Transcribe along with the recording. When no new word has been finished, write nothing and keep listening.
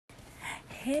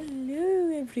Hello,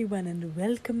 everyone, and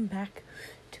welcome back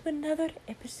to another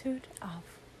episode of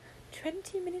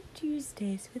 20 Minute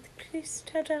Tuesdays with Chris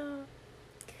Tada.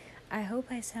 I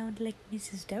hope I sound like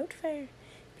Mrs. Doubtfire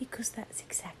because that's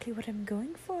exactly what I'm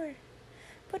going for.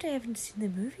 But I haven't seen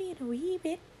the movie in a wee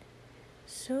bit,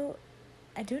 so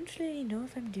I don't really know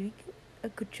if I'm doing a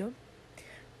good job.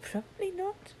 Probably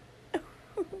not.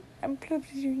 I'm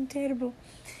probably doing terrible.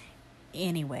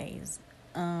 Anyways,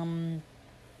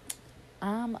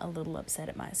 I'm a little upset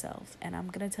at myself, and I'm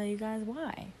gonna tell you guys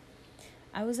why.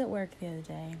 I was at work the other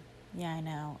day. Yeah, I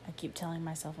know. I keep telling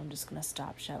myself I'm just gonna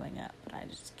stop showing up, but I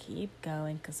just keep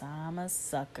going because I'm a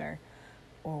sucker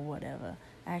or whatever.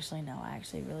 Actually, no, I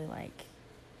actually really like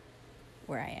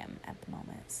where I am at the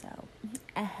moment, so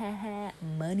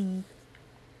money.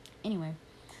 Anyway,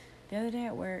 the other day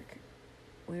at work,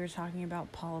 we were talking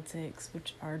about politics,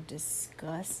 which are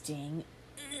disgusting.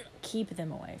 Keep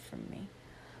them away from me.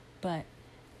 But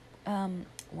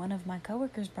one of my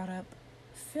coworkers brought up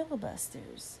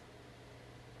filibusters.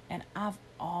 And I've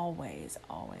always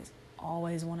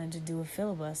wanted to do a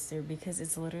filibuster because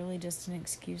it's literally just an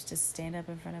excuse to stand up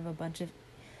in front of a bunch of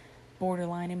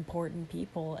borderline important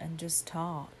people and just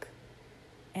talk.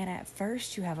 And at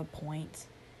first you have a point,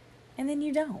 and then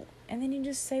you don't. And then you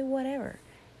just say whatever.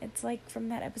 It's like from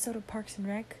that episode of Parks and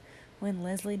Rec when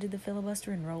Leslie did the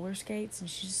filibuster in roller skates and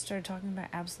she just started talking about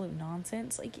absolute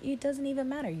nonsense. Like, it doesn't even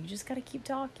matter. You just gotta keep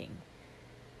talking.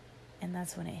 And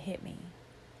that's when it hit me.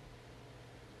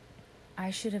 I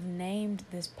should have named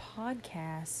this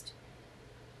podcast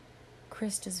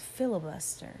Krista's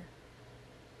Filibuster.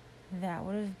 That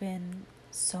would have been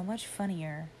so much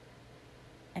funnier,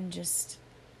 and just,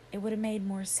 it would have made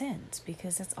more sense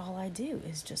because that's all I do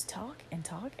is just talk and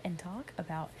talk and talk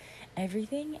about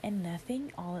everything and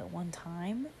nothing all at one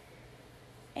time.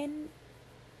 And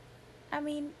I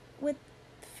mean, with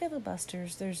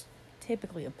filibusters, there's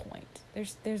typically a point.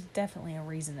 There's definitely a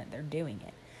reason that they're doing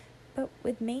it. But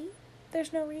with me,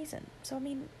 there's no reason. So I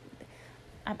mean,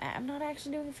 I'm not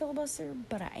actually doing a filibuster,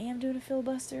 but I am doing a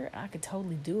filibuster. I could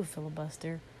totally do a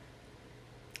filibuster.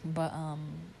 But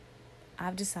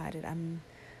I've decided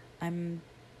I'm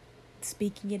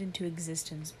speaking it into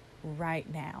existence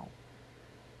right now.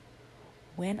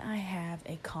 When I have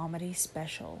a comedy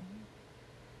special,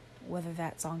 whether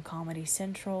that's on Comedy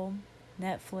Central,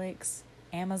 Netflix,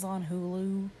 Amazon,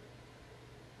 Hulu,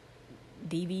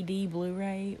 DVD,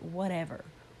 Blu-ray, whatever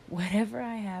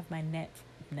I have my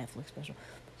Netflix special.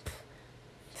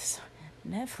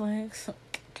 Netflix,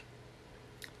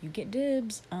 you get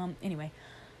dibs. Anyway,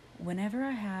 whenever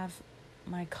I have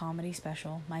my comedy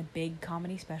special, my big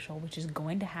comedy special, which is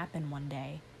going to happen one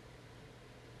day,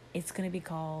 it's going to be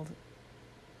called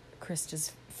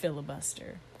Krista's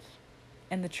Filibuster.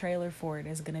 And the trailer for it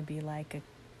is going to be like a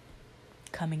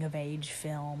coming-of-age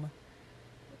film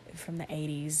from the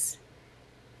 80s.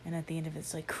 And at the end of it,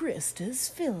 it's like, Krista's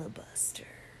Filibuster.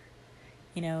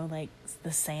 You know, like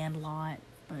The Sandlot,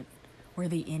 but where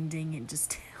the ending,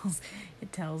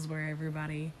 it tells where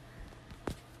everybody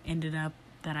ended up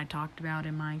that I talked about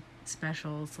in my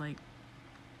special. It's like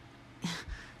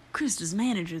Krista's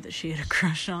manager that she had a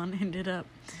crush on ended up.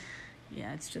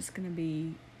 Yeah, it's just going to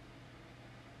be...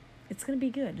 It's going to be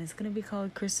good. It's going to be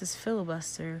called Krista's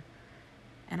Filibuster.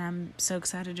 And I'm so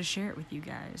excited to share it with you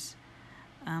guys.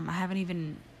 I haven't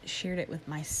even shared it with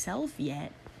myself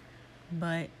yet,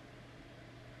 but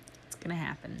it's going to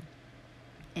happen.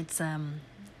 It's going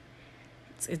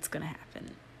to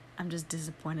happen. I'm just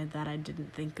disappointed that I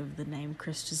didn't think of the name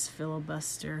Krista's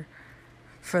Filibuster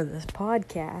for this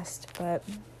podcast, but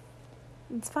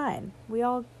it's fine. We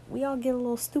all get a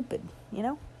little stupid, you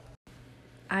know?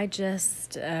 I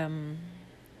just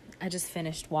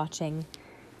finished watching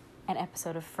an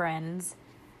episode of Friends,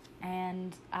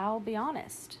 and I'll be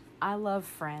honest, I love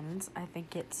Friends. I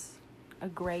think it's a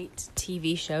great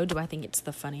TV show. Do I think it's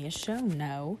the funniest show?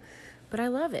 No, but I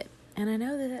love it, and I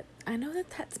know that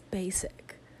that's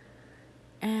basic,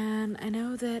 and I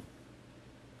know that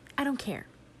I don't care.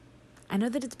 I know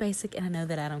that it's basic, and I know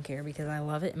that I don't care because I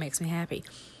love it. It makes me happy.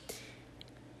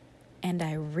 And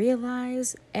I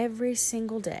realize every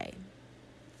single day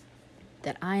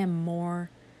that I am more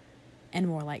and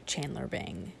more like Chandler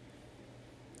Bing.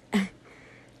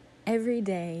 Every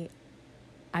day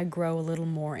I grow a little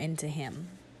more into him.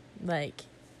 Like,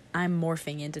 I'm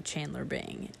morphing into Chandler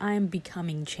Bing. I am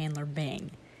becoming Chandler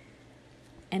Bing.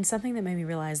 And something that made me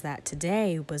realize that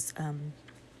today was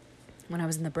when I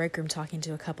was in the break room talking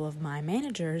to a couple of my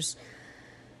managers.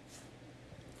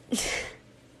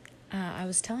 I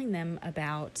was telling them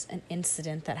about an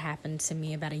incident that happened to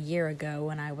me about a year ago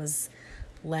when I was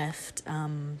left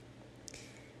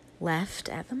left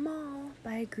at the mall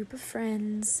by a group of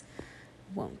friends.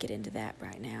 Won't get into that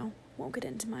right now. Won't get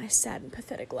into my sad and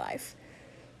pathetic life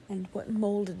and what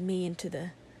molded me into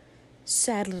the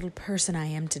sad little person I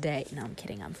am today. No, I'm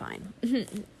kidding. I'm fine.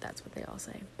 That's what they all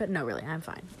say. But no, really, I'm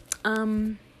fine.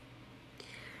 And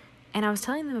I was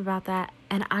telling them about that,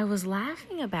 and I was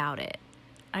laughing about it.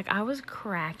 Like, I was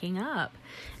cracking up.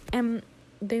 And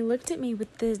they looked at me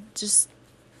with the just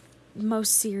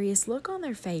most serious look on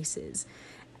their faces.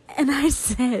 And I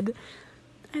said,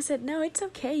 no, it's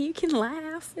okay. You can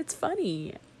laugh. It's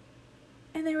funny.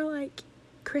 And they were like,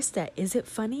 Krista, is it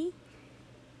funny?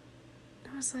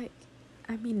 I was like,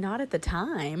 I mean, not at the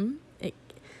time.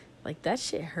 Like, that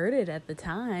shit hurted at the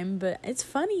time, but it's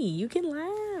funny. You can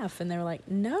laugh. And they were like,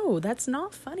 no, that's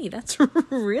not funny. That's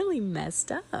really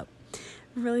messed up.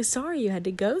 I'm really sorry you had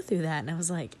to go through that. And I was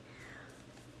like,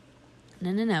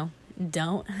 no.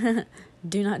 Don't.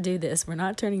 Do not do this. We're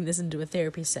not turning this into a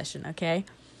therapy session, okay?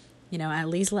 At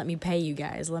least let me pay you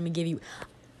guys. I'll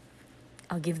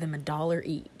give them $1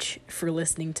 each for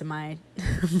listening to my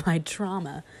my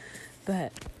trauma.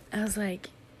 But I was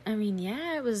like, I mean,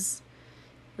 yeah, it was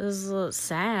a little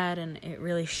sad, and it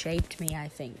really shaped me, I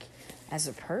think, as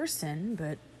a person,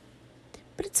 but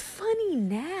it's funny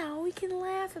now. We can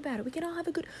laugh about it. We can have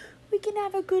a good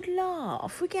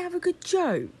laugh. We can have a good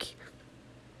joke.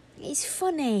 It's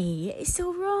funny. It's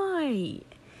all right.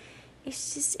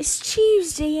 It's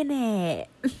Tuesday, innit?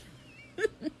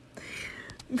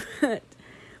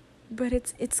 But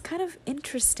it's kind of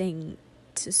interesting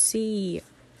to see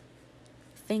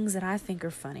things that I think are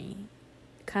funny,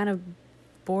 kind of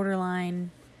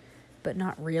borderline, but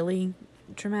not really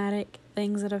traumatic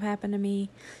things that have happened to me.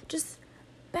 Just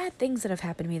bad things that have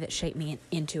happened to me that shape me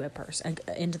into the person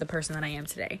that I am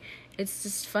today. It's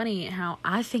just funny how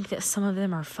I think that some of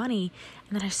them are funny,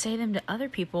 and then I say them to other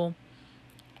people,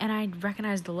 and I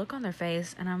recognize the look on their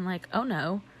face, and I'm like, oh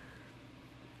no,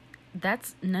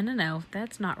 no,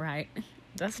 that's not right.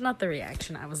 That's not the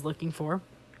reaction I was looking for.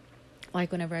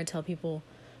 Like whenever I tell people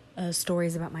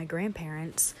stories about my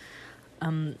grandparents,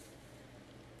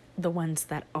 the ones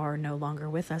that are no longer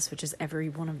with us, which is every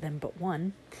one of them but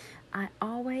one, I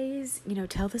always,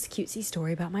 tell this cutesy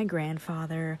story about my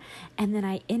grandfather, and then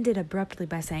I ended abruptly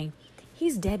by saying,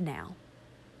 he's dead now.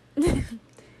 And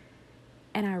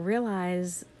I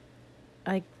realize,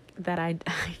 like, that I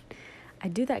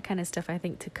do that kind of stuff, I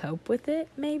think, to cope with it,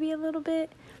 maybe a little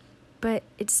bit, but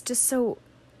I feel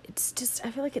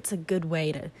like it's a good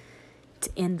way to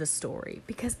end the story,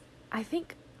 because I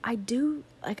think I do,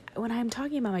 like, when I'm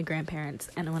talking about my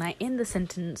grandparents, and when I end the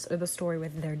sentence or the story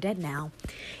with they're dead now,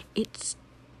 it's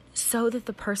so that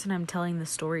the person I'm telling the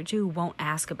story to won't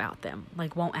ask about them,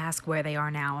 like, won't ask where they are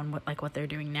now and what they're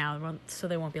doing now, so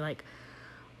they won't be like,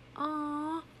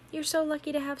 aw, you're so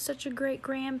lucky to have such a great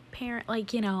grandparent.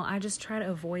 Like, I just try to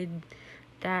avoid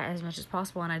that as much as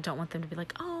possible, and I don't want them to be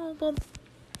like, oh, well,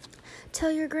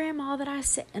 tell your grandma that I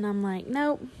said, and I'm like,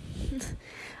 nope.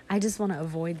 I just want to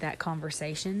avoid that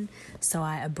conversation, so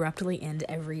I abruptly end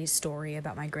every story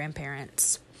about my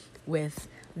grandparents with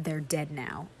they're dead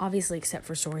now. Obviously, except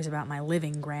for stories about my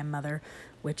living grandmother,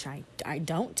 which I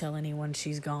don't tell anyone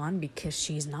she's gone, because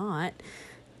she's not.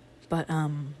 But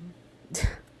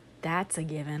that's a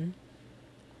given.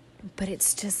 But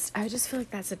I just feel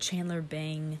like that's a Chandler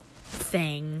Bing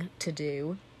thing to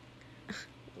do.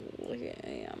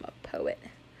 I'm a poet.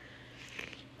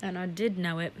 And I did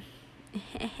know it.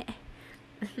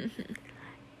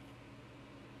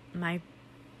 My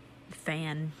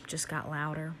fan just got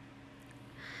louder.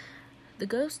 The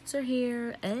ghosts are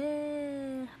here.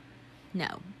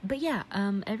 No. But yeah,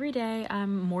 every day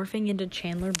I'm morphing into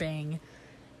Chandler Bing,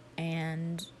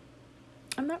 and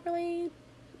I'm not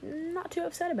too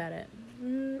upset about it.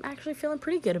 I'm actually feeling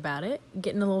pretty good about it.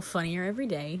 Getting a little funnier every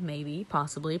day, maybe,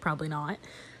 possibly, probably not.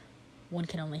 One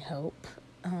can only hope.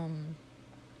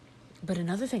 But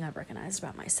another thing I've recognized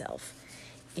about myself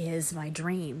is my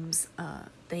dreams.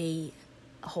 They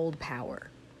hold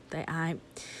power. I'm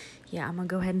gonna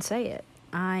go ahead and say it.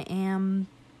 I am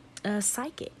a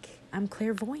psychic. I'm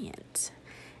clairvoyant.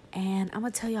 And I'm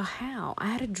gonna tell y'all how. I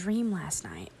had a dream last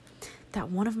night that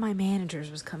one of my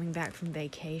managers was coming back from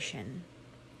vacation.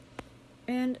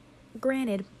 And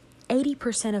granted,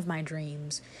 80% of my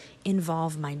dreams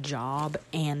involve my job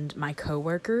and my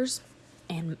coworkers,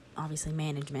 and obviously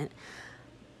management.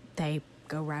 They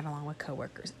go right along with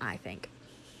coworkers, I think.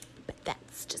 But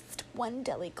that's just one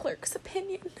deli clerk's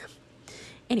opinion.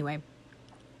 Anyway,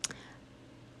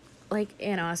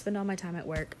 I spend all my time at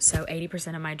work, so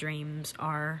 80% of my dreams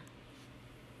are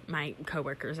my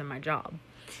coworkers and my job.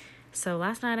 So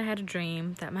last night I had a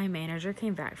dream that my manager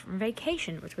came back from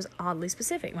vacation, which was oddly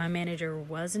specific. My manager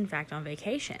was, in fact, on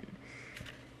vacation.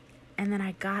 And then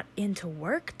I got into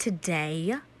work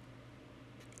today,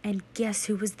 and guess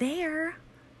who was there?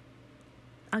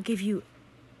 I'll give you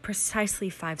precisely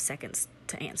 5 seconds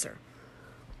to answer.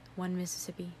 1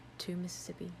 Mississippi, 2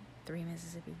 Mississippi, 3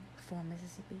 Mississippi, 4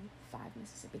 Mississippi, 5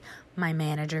 Mississippi. My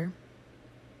manager.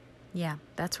 Yeah,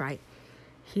 that's right.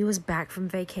 He was back from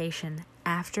vacation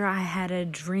after I had a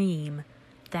dream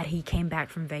that he came back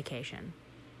from vacation.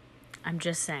 I'm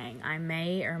just saying, I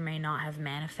may or may not have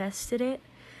manifested it.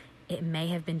 It may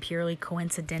have been purely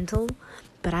coincidental,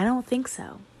 but I don't think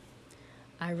so.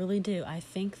 I really do. I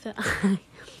think that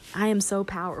I am so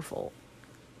powerful.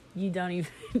 You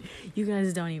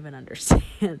guys don't even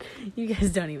understand. You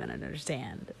guys don't even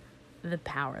understand the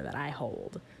power that I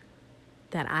hold,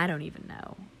 that I don't even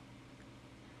know.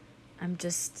 I'm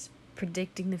just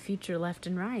predicting the future left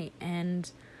and right,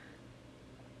 and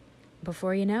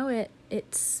before you know it,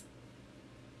 it's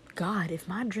God. If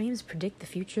my dreams predict the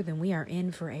future, then we are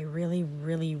in for a really,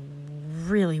 really,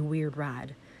 really weird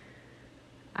ride.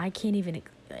 I can't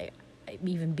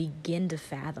even begin to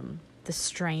fathom the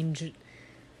strange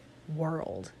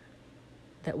world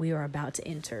that we are about to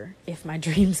enter if my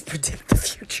dreams predict the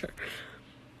future.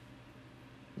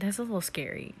 That's a little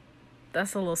scary.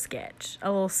 That's a little sketch.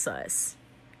 A little sus.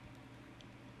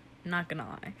 Not gonna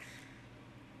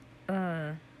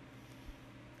lie.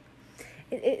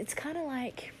 It's kind of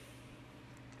like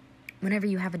whenever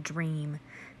you have a dream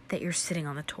that you're sitting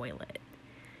on the toilet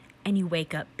and you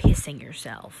wake up pissing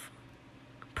yourself.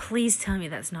 Please tell me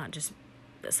that's not just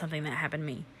something that happened to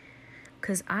me.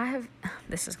 Because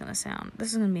this is going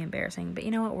to be embarrassing, but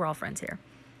you know what? We're all friends here.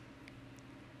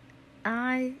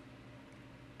 I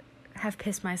have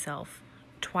pissed myself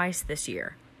twice this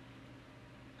year.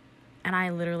 And I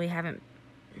literally haven't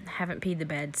peed the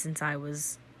bed since I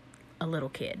was a little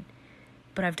kid.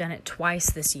 But I've done it twice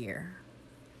this year.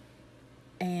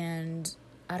 And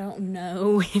I don't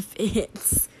know if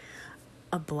it's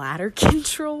a bladder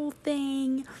control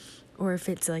thing or if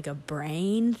it's like a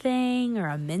brain thing or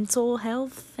a mental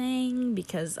health thing,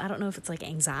 because I don't know if it's like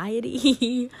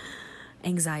anxiety.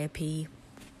 Anxiety.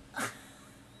 God,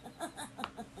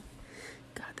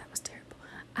 that was terrible.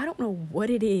 I don't know what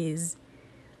it is.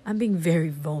 I'm being very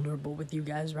vulnerable with you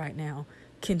guys right now.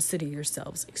 Consider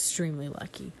yourselves extremely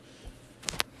lucky.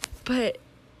 But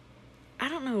I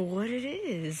don't know what it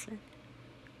is.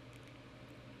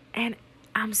 And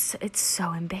it's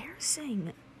so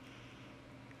embarrassing.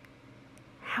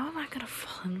 How am I going to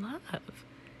fall in love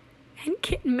and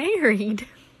get married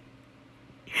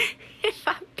if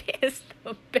I piss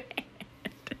the bed?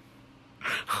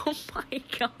 Oh my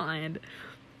God.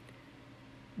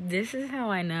 This is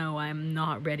how I know I'm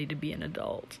not ready to be an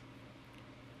adult.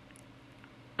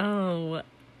 Oh.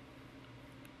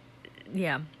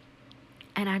 Yeah.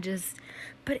 And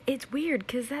but it's weird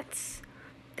because that's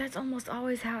almost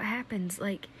always how it happens.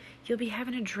 Like, you'll be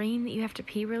having a dream that you have to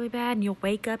pee really bad and you'll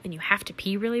wake up and you have to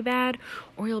pee really bad,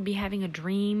 or you'll be having a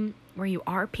dream where you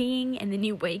are peeing and then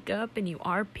you wake up and you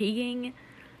are peeing.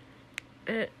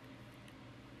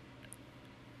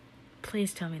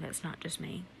 Please tell me that's not just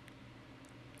me.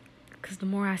 Because the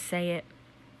more I say it,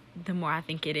 the more I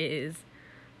think it is.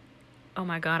 Oh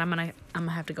my God, I'm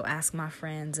gonna have to go ask my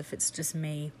friends if it's just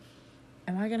me.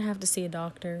 Am I gonna have to see a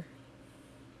doctor?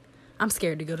 I'm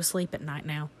scared to go to sleep at night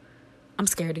now. I'm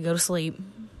scared to go to sleep.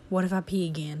 What if I pee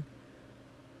again?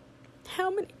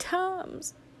 How many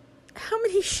times? How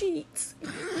many sheets?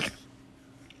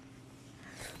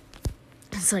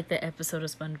 It's like the episode of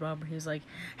SpongeBob where he was like,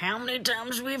 how many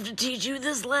times do we have to teach you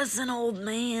this lesson, old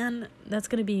man? That's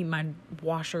going to be my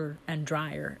washer and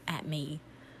dryer at me.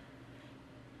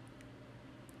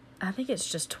 I think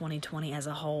it's just 2020 as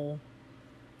a whole.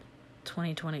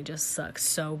 2020 just sucks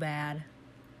so bad.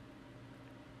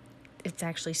 It's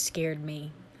actually scared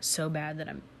me so bad that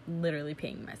I'm literally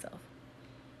peeing myself.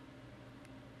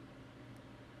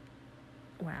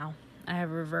 Wow. I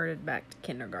have reverted back to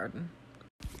kindergarten.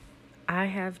 I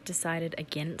have decided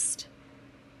against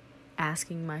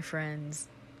asking my friends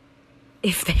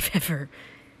if they've ever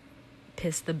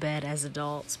pissed the bed as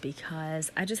adults,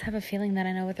 because I just have a feeling that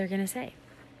I know what they're going to say.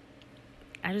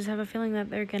 I just have a feeling that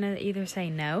they're going to either say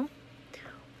no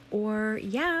or,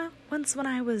 yeah, once when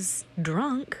I was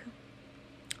drunk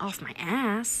off my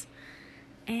ass.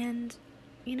 And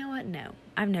you know what? No,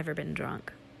 I've never been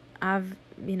drunk. I've,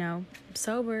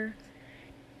 sober.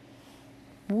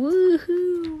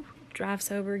 Woohoo! Drive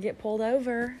sober, get pulled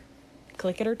over.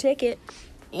 Click it or ticket.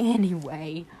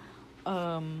 Anyway,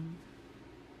 while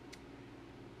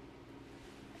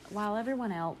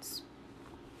everyone else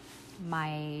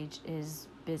my age is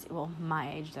busy. Well,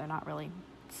 my age, they're not really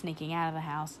sneaking out of the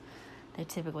house. They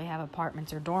typically have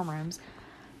apartments or dorm rooms.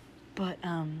 But,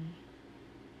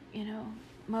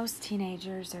 most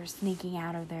teenagers are sneaking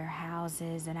out of their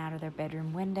houses and out of their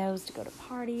bedroom windows to go to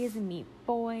parties and meet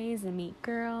boys and meet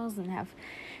girls and have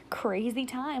crazy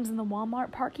times in the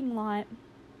Walmart parking lot.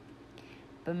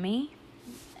 But me,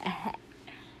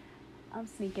 I'm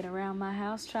sneaking around my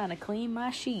house trying to clean my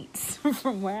sheets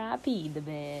from where I peed the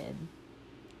bed.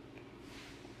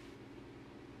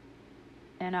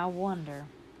 And I wonder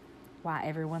why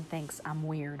everyone thinks I'm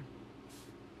weird.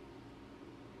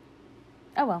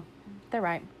 Oh well, they're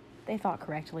right. They thought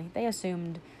correctly. They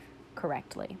assumed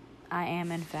correctly. I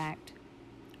am, in fact,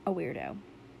 a weirdo.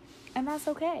 And that's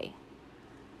okay.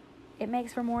 It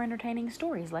makes for more entertaining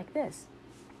stories like this.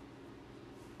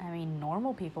 I mean,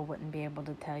 normal people wouldn't be able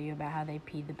to tell you about how they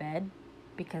peed the bed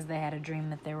because they had a dream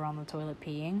that they were on the toilet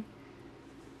peeing.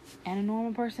 And a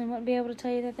normal person wouldn't be able to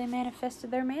tell you that they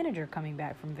manifested their manager coming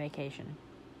back from vacation.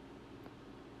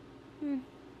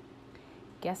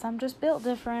 Guess I'm just built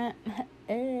different.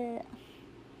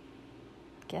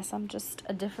 Guess I'm just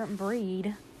a different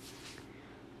breed.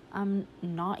 I'm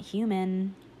not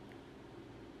human.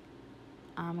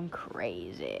 I'm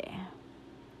crazy.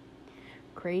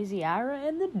 Crazy Ira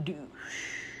and the douche.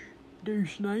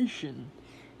 Douche Nation.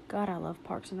 God, I love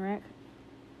Parks and Rec.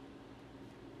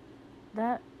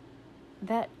 That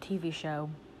TV show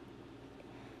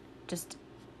just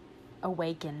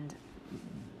awakened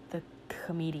the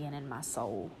comedian in my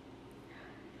soul.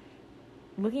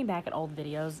 Looking back at old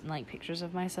videos and pictures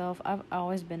of myself, I've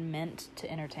always been meant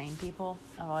to entertain people.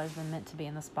 I've always been meant to be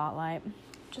in the spotlight.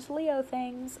 Just Leo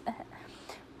things.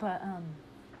 But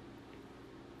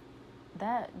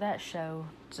that show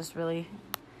just really,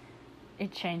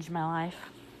 it changed my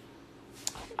life.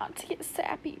 Not to get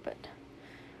sappy, but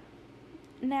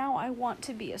now I want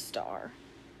to be a star.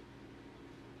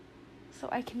 So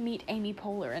I can meet Amy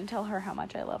Poehler and tell her how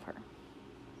much I love her.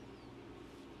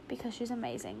 Because she's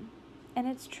amazing. And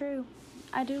it's true.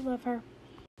 I do love her.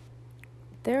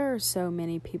 There are so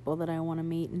many people that I want to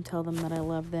meet and tell them that I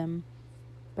love them.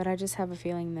 But I just have a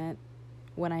feeling that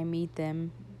when I meet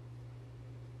them,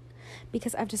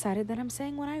 because I've decided that I'm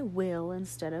saying when I will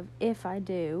instead of if I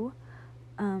do.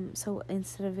 So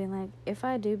instead of being if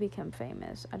I do become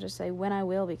famous, I just say when I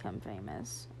will become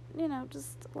famous.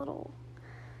 Just little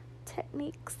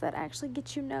techniques that actually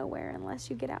get you nowhere unless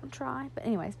you get out and try. But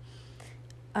anyways,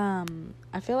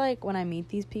 I feel like when I meet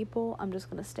these people, I'm just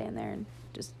going to stand there and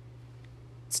just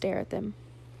stare at them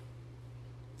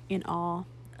in awe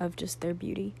of just their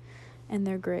beauty and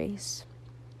their grace.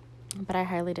 But I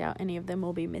highly doubt any of them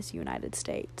will be Miss United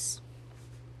States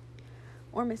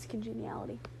or Miss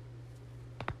Congeniality.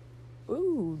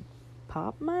 Ooh,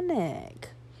 pop my neck.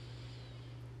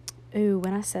 Ooh,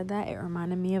 when I said that, it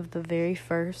reminded me of the very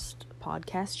first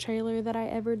podcast trailer that I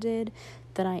ever did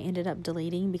that I ended up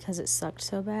deleting because it sucked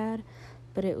so bad.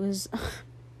 But it was...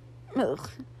 Ugh.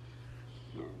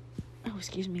 Oh,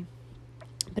 excuse me.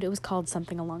 But it was called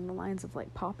something along the lines of,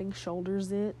 popping shoulder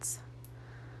zits.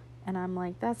 And I'm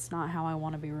like, that's not how I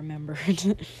want to be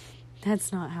remembered.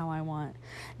 That's not how I want.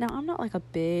 Now, I'm not, a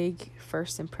big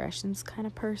first impressions kind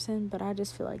of person, but I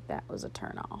just feel like that was a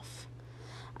turn-off.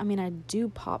 I mean, I do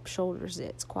pop shoulder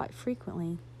zits quite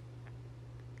frequently.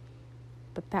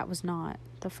 But that was not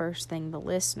the first thing the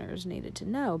listeners needed to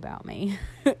know about me.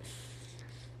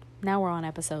 Now we're on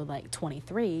episode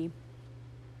 23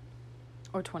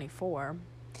 or 24.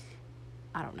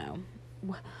 I don't know.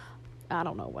 I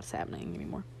don't know what's happening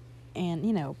anymore. And,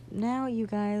 now you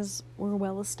guys were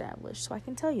well established, so I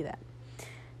can tell you that.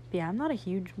 But yeah, I'm not a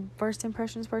huge first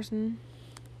impressions person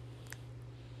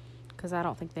because I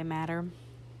don't think they matter.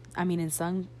 I mean, in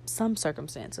some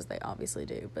circumstances they obviously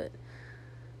do, but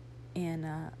in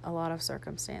a lot of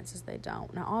circumstances they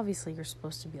don't. Now, obviously, you're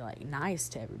supposed to be, nice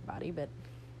to everybody, but,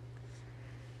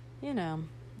 it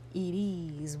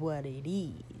is what it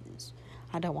is.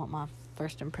 I don't want my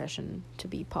first impression to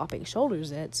be popping shoulder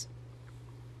zits.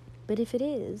 But if it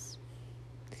is,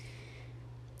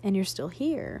 and you're still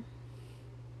here,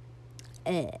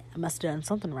 I must have done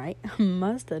something right.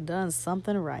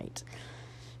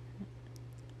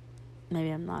 Maybe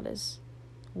I'm not as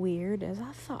weird as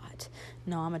I thought.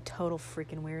 No, I'm a total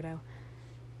freaking weirdo.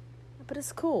 But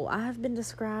it's cool. I have been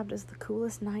described as the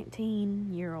coolest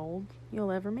 19-year-old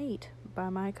you'll ever meet by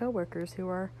my coworkers who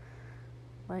are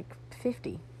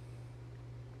 50.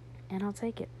 And I'll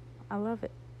take it. I love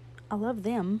it. I love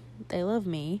them. They love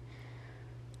me.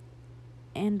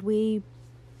 And we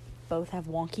both have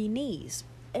wonky knees.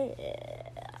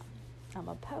 I'm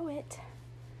a poet.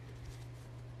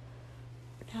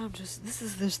 this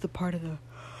is just the part of the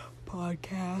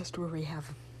podcast where we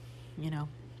have,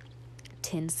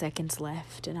 10 seconds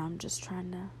left, and I'm just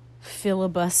trying to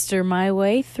filibuster my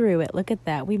way through it. Look at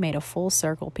that. We made a full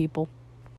circle, people.